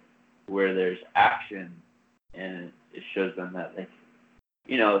things where there's action, and it shows them that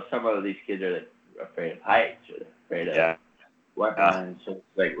some of these kids are afraid of heights or afraid of weapons. So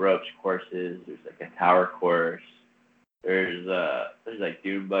it's ropes courses. There's a tower course. There's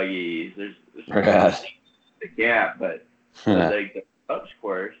dune buggies. There's the camp, but the ropes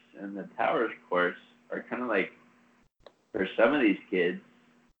course and the towers course are kind of for some of these kids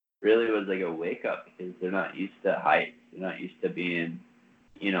really was a wake up because they're not used to heights. They're not used to being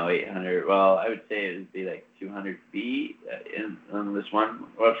 800. Well, I would say it would be like 200 feet on this one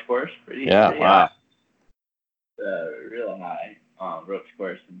ropes course. Pretty wow. high, real high ropes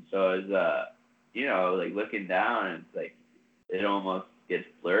course. And so it's like looking down, and it's like it almost gets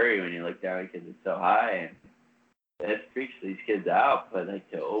blurry when you look down because it's so high, and it freaks these kids out. But like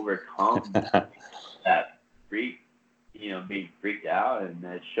to overcome that freak, being freaked out, and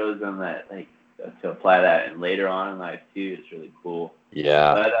it shows them that like to apply that and later on in life too. It's really cool.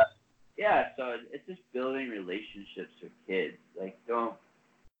 Yeah. But so it's just building relationships with kids. Like don't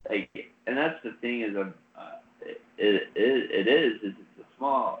and that's the thing is it's a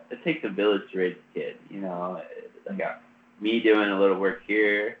small. It takes a village to raise a kid. Like me doing a little work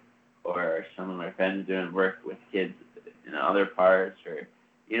here, or some of my friends doing work with kids in other parts, or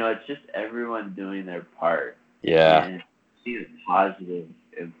it's just everyone doing their part. Yeah. And see the positive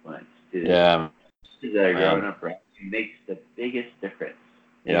influence to yeah kids that are growing up right. It makes the biggest difference.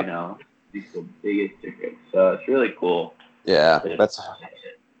 Yep. Makes the biggest difference. So it's really cool. Yeah, that's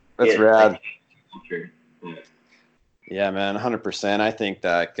rad. Yeah, man, 100%. I think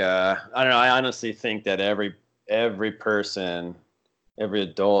that I don't know. I honestly think that every person, every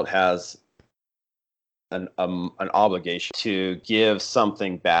adult has an obligation to give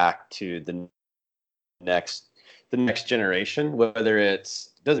something back to the next generation. Whether it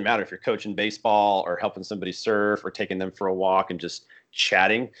doesn't matter if you're coaching baseball or helping somebody surf or taking them for a walk and just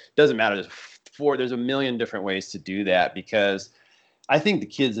chatting. Doesn't matter. There's a million different ways to do that, because I think the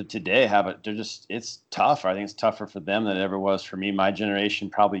kids of today it's tough. I think it's tougher for them than it ever was for me, my generation,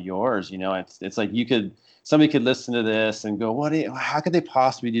 probably yours. It's like somebody could listen to this and go, how could they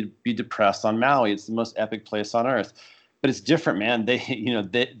possibly be depressed on Maui? It's the most epic place on earth. But it's different, man.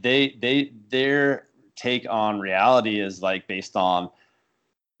 Their take on reality is like based on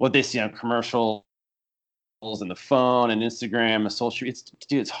what they see on commercials and the phone and Instagram and social.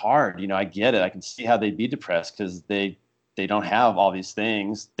 It's hard. I get it. I can see how they'd be depressed because they don't have all these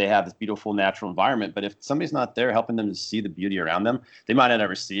things. They have this beautiful natural environment, but if somebody's not there helping them to see the beauty around them, they might not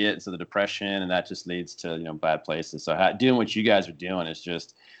ever see it. So the depression, and that just leads to, bad places. So doing what you guys are doing is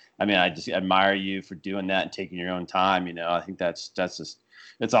just, I just admire you for doing that and taking your own time. I think that's just,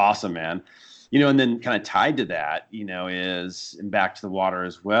 it's awesome, man. And then kind of tied to that, is, and back to the water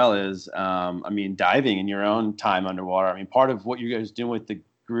as well, is, diving in your own time underwater. Part of what you guys doing with the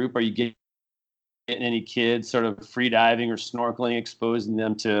group, are you getting any kids sort of free diving or snorkeling, exposing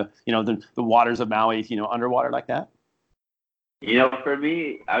them to, the waters of Maui, underwater like that? For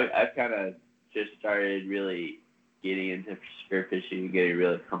me, I've kind of just started really getting into spearfishing and getting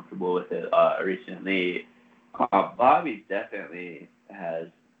really comfortable with it recently. Bobby definitely has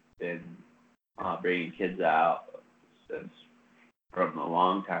been bringing kids out since from a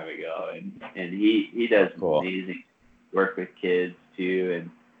long time ago, and he does amazing work with kids too, and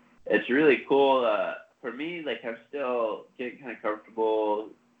it's really cool. For me, like I'm still getting kind of comfortable,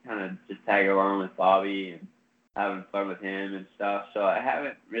 kind of just tagging along with Bobby and having fun with him and stuff. So I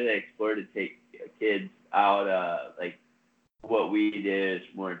haven't really explored to take kids out. Like what we did is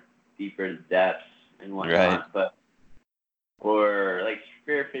more deeper depths and whatnot. Right. But for like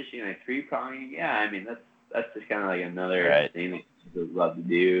spearfishing, like three pronging, that's just kind of like another thing that I would love to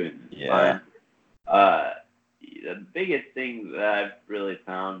do, and it's fun. The biggest thing that I've really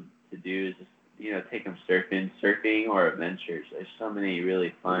found to do is just, take them surfing or adventures. There's so many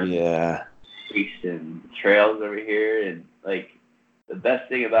really fun creeks and trails over here, and like the best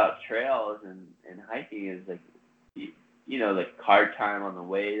thing about trails and hiking is like, like card time on the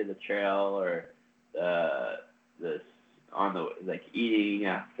way to the trail, or like eating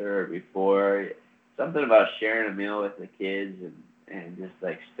after or before. Something about sharing a meal with the kids and just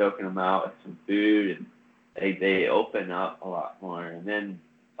like stoking them out with some food, and they open up a lot more. And then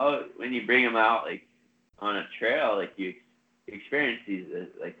when you bring them out like on a trail, like you experience these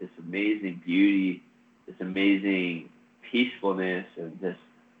like this amazing beauty, this amazing peacefulness, and just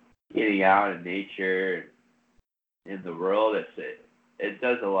getting out in nature and in the world. It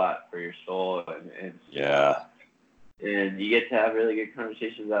does a lot for your soul, and and you get to have really good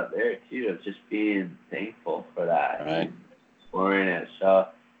conversations out there too, of just being thankful for that and exploring it. So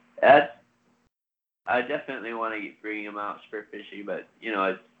I definitely want to keep bringing them out spearfishing, but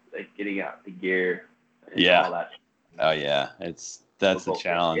it's like getting out the gear and all that. Oh yeah, that's the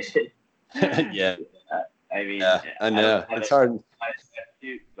challenge. Yeah. I know it's hard.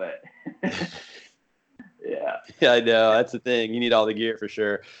 But yeah, I know that's the thing. You need all the gear for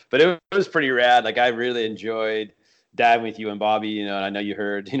sure. But it was pretty rad. Like I really enjoyed diving with you and Bobby, and I know you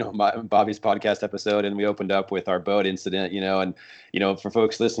heard, Bobby's podcast episode, and we opened up with our boat incident, and, for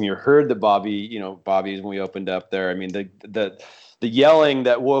folks listening, you heard the Bobby's when we opened up there. I mean, the yelling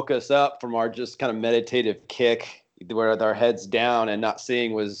that woke us up from our just kind of meditative kick, where with our heads down and not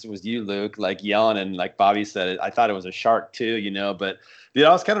seeing, was you, Luke, like yelling, and like Bobby said, I thought it was a shark too, but I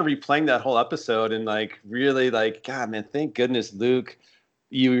was kind of replaying that whole episode and like really like, God, man, thank goodness, Luke,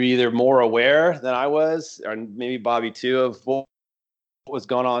 you were either more aware than I was, or maybe Bobby too, of what was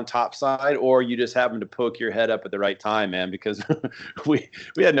going on topside, or you just happened to poke your head up at the right time, man, because we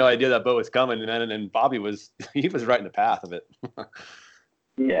had no idea that boat was coming, and Bobby he was right in the path of it.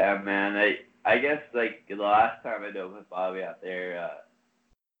 Yeah, man. I guess like the last time I dove with Bobby out there,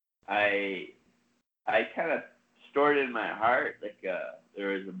 I kind of stored in my heart like there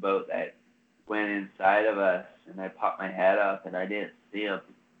was a boat that went inside of us, and I popped my head up, and I didn't see them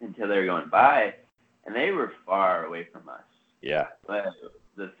until they were going by, and they were far away from us. Yeah. But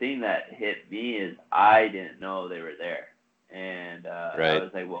the thing that hit me is I didn't know they were there, and right. I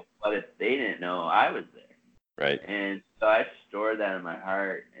was like, well, what if they didn't know I was there? Right. And so I stored that in my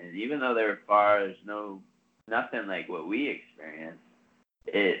heart, and even though they were far, there's nothing like what we experienced.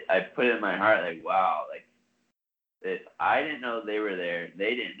 I put it in my heart like, wow, like if I didn't know they were there,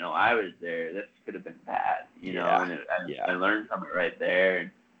 they didn't know I was there, this could have been bad, know. And I learned from it right there. And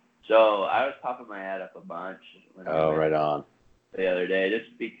so I was popping my head up a bunch. Right on. The other day,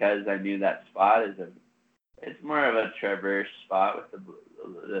 just because I knew that spot it's more of a traverse spot with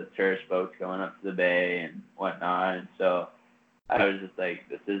the tourist boats going up to the bay and whatnot. And so I was just like,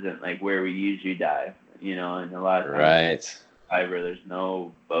 this isn't like where we usually dive, and a lot of times where there's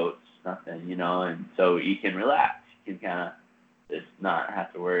no boats, nothing, and so you can relax. You can kind of just not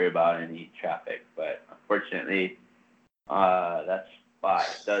have to worry about any traffic. But unfortunately, that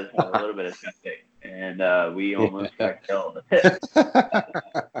spot does have a little bit of traffic, and we almost got killed.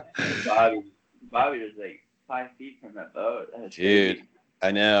 Bobby was like 5 feet from that boat. Dude, crazy. I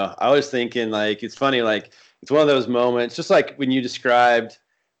know. I was thinking, like, it's funny, like, it's one of those moments, just like when you described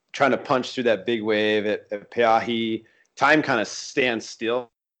trying to punch through that big wave at Pe'ahi, time kind of stands still.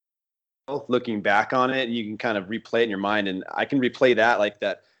 Looking back on it, you can kind of replay it in your mind, and I can replay that, like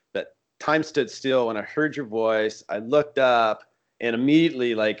that time stood still when I heard your voice. I looked up, and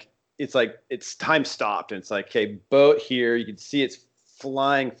immediately, like it's time stopped, and it's like, okay, boat here. You can see it's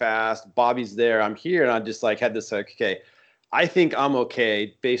flying fast. Bobby's there. I'm here, and I just like had this like, okay, I think I'm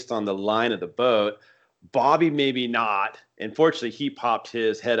okay based on the line of the boat. Bobby maybe not. And fortunately, he popped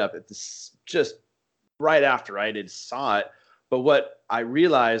his head up at this just right after I did saw it. But what I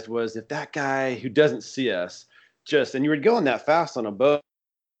realized was if that guy who doesn't see us and you were going that fast on a boat,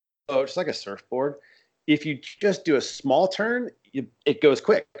 just like a surfboard, if you just do a small turn, it goes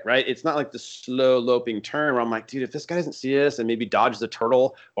quick, right? It's not like the slow loping turn where I'm like, dude, if this guy doesn't see us and maybe dodges a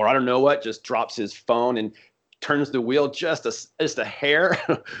turtle or I don't know what, just drops his phone and turns the wheel just a hair,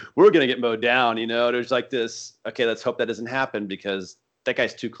 we're going to get mowed down, There's like this, okay, let's hope that doesn't happen because that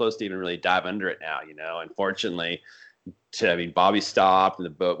guy's too close to even really dive under it now, Unfortunately, Bobby stopped and the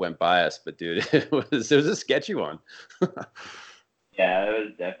boat went by us, but dude, it was a sketchy one. Yeah, it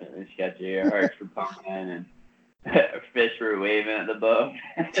was definitely sketchy. Our hearts were pumping and fish were waving at the boat.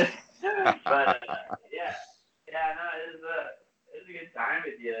 But no, it was a good time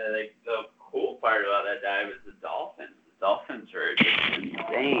with you. Like the cool part about that dive is the dolphins. The dolphins were just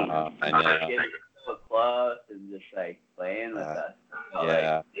insane. I know. Getting so close and just like playing with us. So,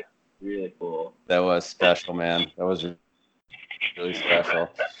 yeah. Like, really cool. That was special, man. That was really special.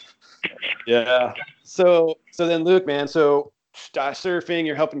 Yeah. So then, Luke, man, so surfing,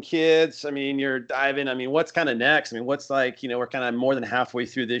 you're helping kids. I mean, you're diving. I mean, what's kind of next? I mean, what's like, we're kind of more than halfway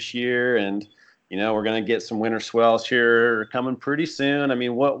through this year, and we're gonna get some winter swells here coming pretty soon. I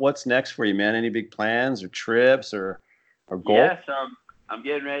mean, what's next for you, man? Any big plans or trips or goals? Yeah, so I'm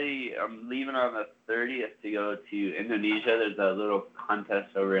getting ready. I'm leaving on the 30th to go to Indonesia. There's a little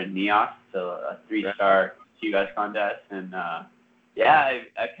contest over in Nias, so a 3-star sea bass contest, and I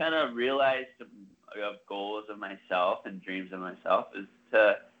kind of realized goals of myself and dreams of myself is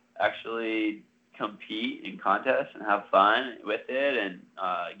to actually compete in contests and have fun with it and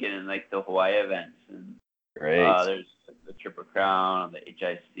get in like the Hawaii events. And there's the Triple Crown, the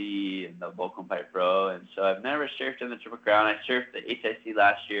HIC, and the Volcom Pipe Pro. And so I've never surfed in the Triple Crown. I surfed the HIC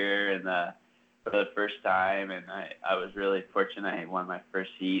last year and for the first time, and I was really fortunate. I won my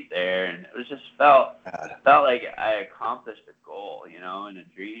first heat there, and it was just felt like I accomplished a goal, and a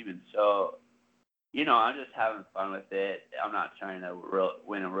dream. And so, I'm just having fun with it. I'm not trying to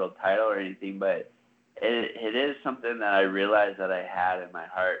win a world title or anything, but it is something that I realized that I had in my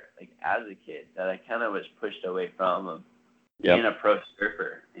heart, like as a kid that I kind of was pushed away from of being a pro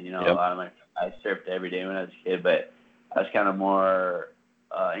surfer. And, you know, a lot of I surfed every day when I was a kid, but I was kind of more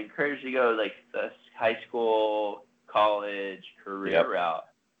encouraged to go like the high school, college, career route.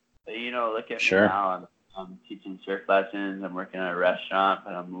 But, you know, look at me now. I'm teaching surf lessons. I'm working at a restaurant,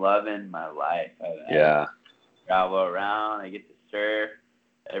 but I'm loving my life. I travel around. I get to surf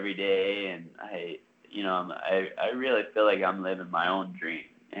every day, and I really feel like I'm living my own dream.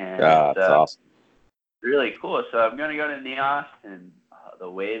 And that's awesome. Really cool. So I'm going to go to Neos, and the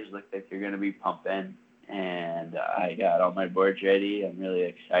waves look like they're going to be pumping. And I got all my boards ready. I'm really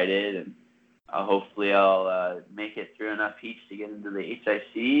excited, and hopefully I'll make it through enough heats to get into the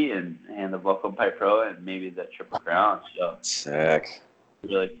HIC and the Volcom Pipe Pro and maybe the Triple Crown. So sick.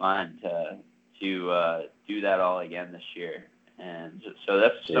 Really fun to do that all again this year. And so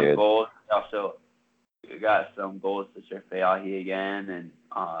that's some goals. Also got some goals to surf Pe'ahi again, and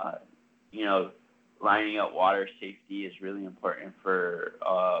you know, lining up water safety is really important for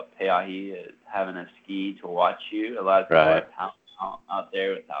Pe'ahi, having a ski to watch you. A lot of people are out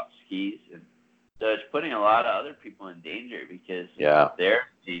there without skis, and so it's putting a lot of other people in danger because if they're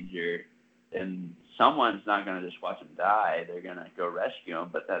in danger, then someone's not going to just watch them die. They're going to go rescue them,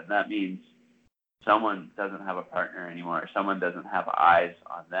 but that means someone doesn't have a partner anymore. Someone doesn't have eyes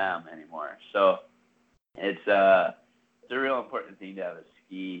on them anymore. So it's a real important thing to have a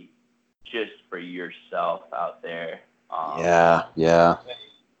ski just for yourself out there.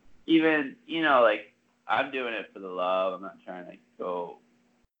 Even, you know, like I'm doing it for the love. I'm not trying to go,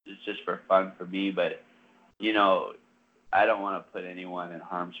 it's just for fun for me, but, you know, I don't want to put anyone in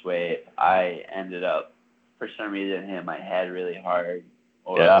harm's way if I ended up, for some reason, hitting my head really hard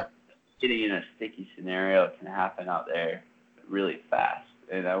or getting in a sticky scenario. Can happen out there really fast.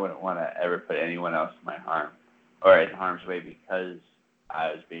 And I wouldn't want to ever put anyone else in harm's way because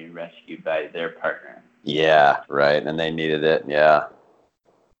I was being rescued by their partner. Yeah, right. And they needed it. Yeah.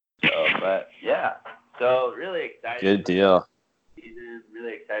 So really excited. Good deal. Season.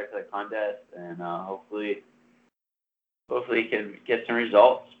 Really excited for the contest, and hopefully can get some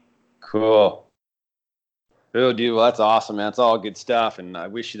results. Cool. Oh, dude, well, that's awesome, man. It's all good stuff, and I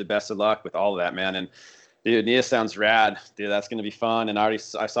wish you the best of luck with all of that, man. And dude, Nia sounds rad. Dude, that's going to be fun. And I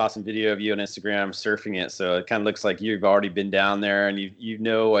saw some video of you on Instagram surfing it, so it kind of looks like you've already been down there and you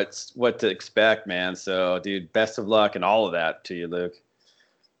know what to expect, man. So, dude, best of luck and all of that to you, Luke.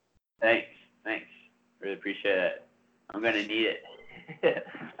 Thanks. Really appreciate it. I'm going to need it.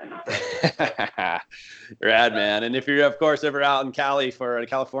 Rad, man. And if you're, of course, ever out in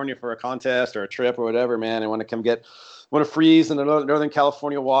California for a contest or a trip or whatever, man, and want to freeze in the Northern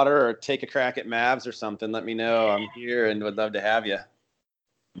California water or take a crack at Mavs or something, let me know. I'm here and would love to have you.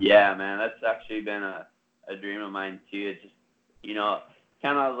 Yeah, man, that's actually been a dream of mine too. It's just, you know,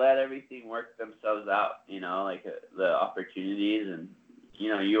 kind of let everything work themselves out, you know, like the opportunities, and, you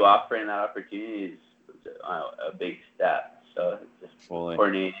know, you offering that opportunity is a big step. So just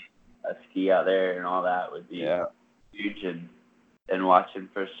coordinating a ski out there and all that would be huge, and watching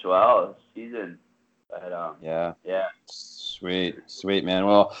for swell season. But sweet, man.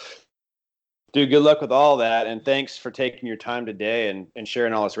 Well, dude, good luck with all that, and thanks for taking your time today and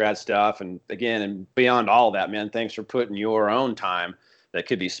sharing all this rad stuff. And again, and beyond all that, man, thanks for putting your own time that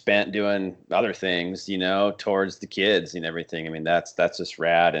could be spent doing other things, you know, towards the kids and everything. I mean, that's just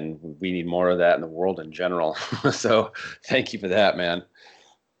rad, and we need more of that in the world in general. So thank you for that, man.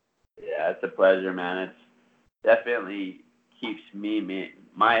 Yeah, it's a pleasure, man. It's definitely keeps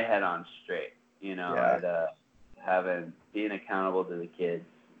my head on straight, you know, being accountable to the kids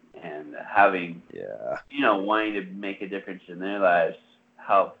and having, you know, wanting to make a difference in their lives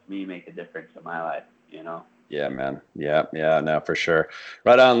helps me make a difference in my life, you know. Yeah, man. Yeah, no, for sure.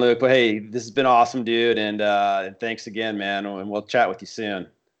 Right on, Luke. Well, hey, this has been awesome, dude. And thanks again, man. And we'll chat with you soon.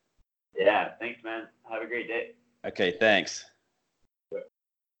 Yeah, thanks, man. Have a great day. Okay, thanks.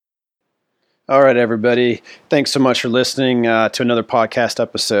 All right, everybody. Thanks so much for listening to another podcast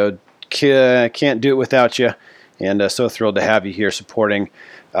episode. Can't do it without you. And so thrilled to have you here supporting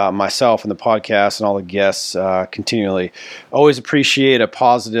myself and the podcast and all the guests continually. Always appreciate a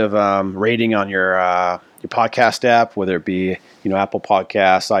positive rating on your podcast app, whether it be, you know, Apple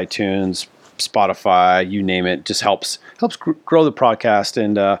Podcasts, iTunes, Spotify, you name it. Just helps grow the podcast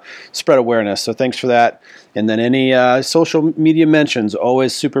and spread awareness. So thanks for that. And then any social media mentions,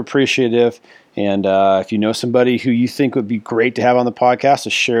 always super appreciative. And if you know somebody who you think would be great to have on the podcast to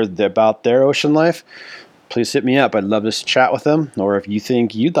share about their ocean life, please hit me up. I'd love to chat with them. Or if you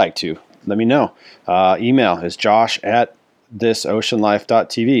think you'd like to, let me know. Email is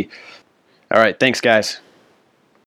josh@thisoceanlife.tv. All right. Thanks, guys.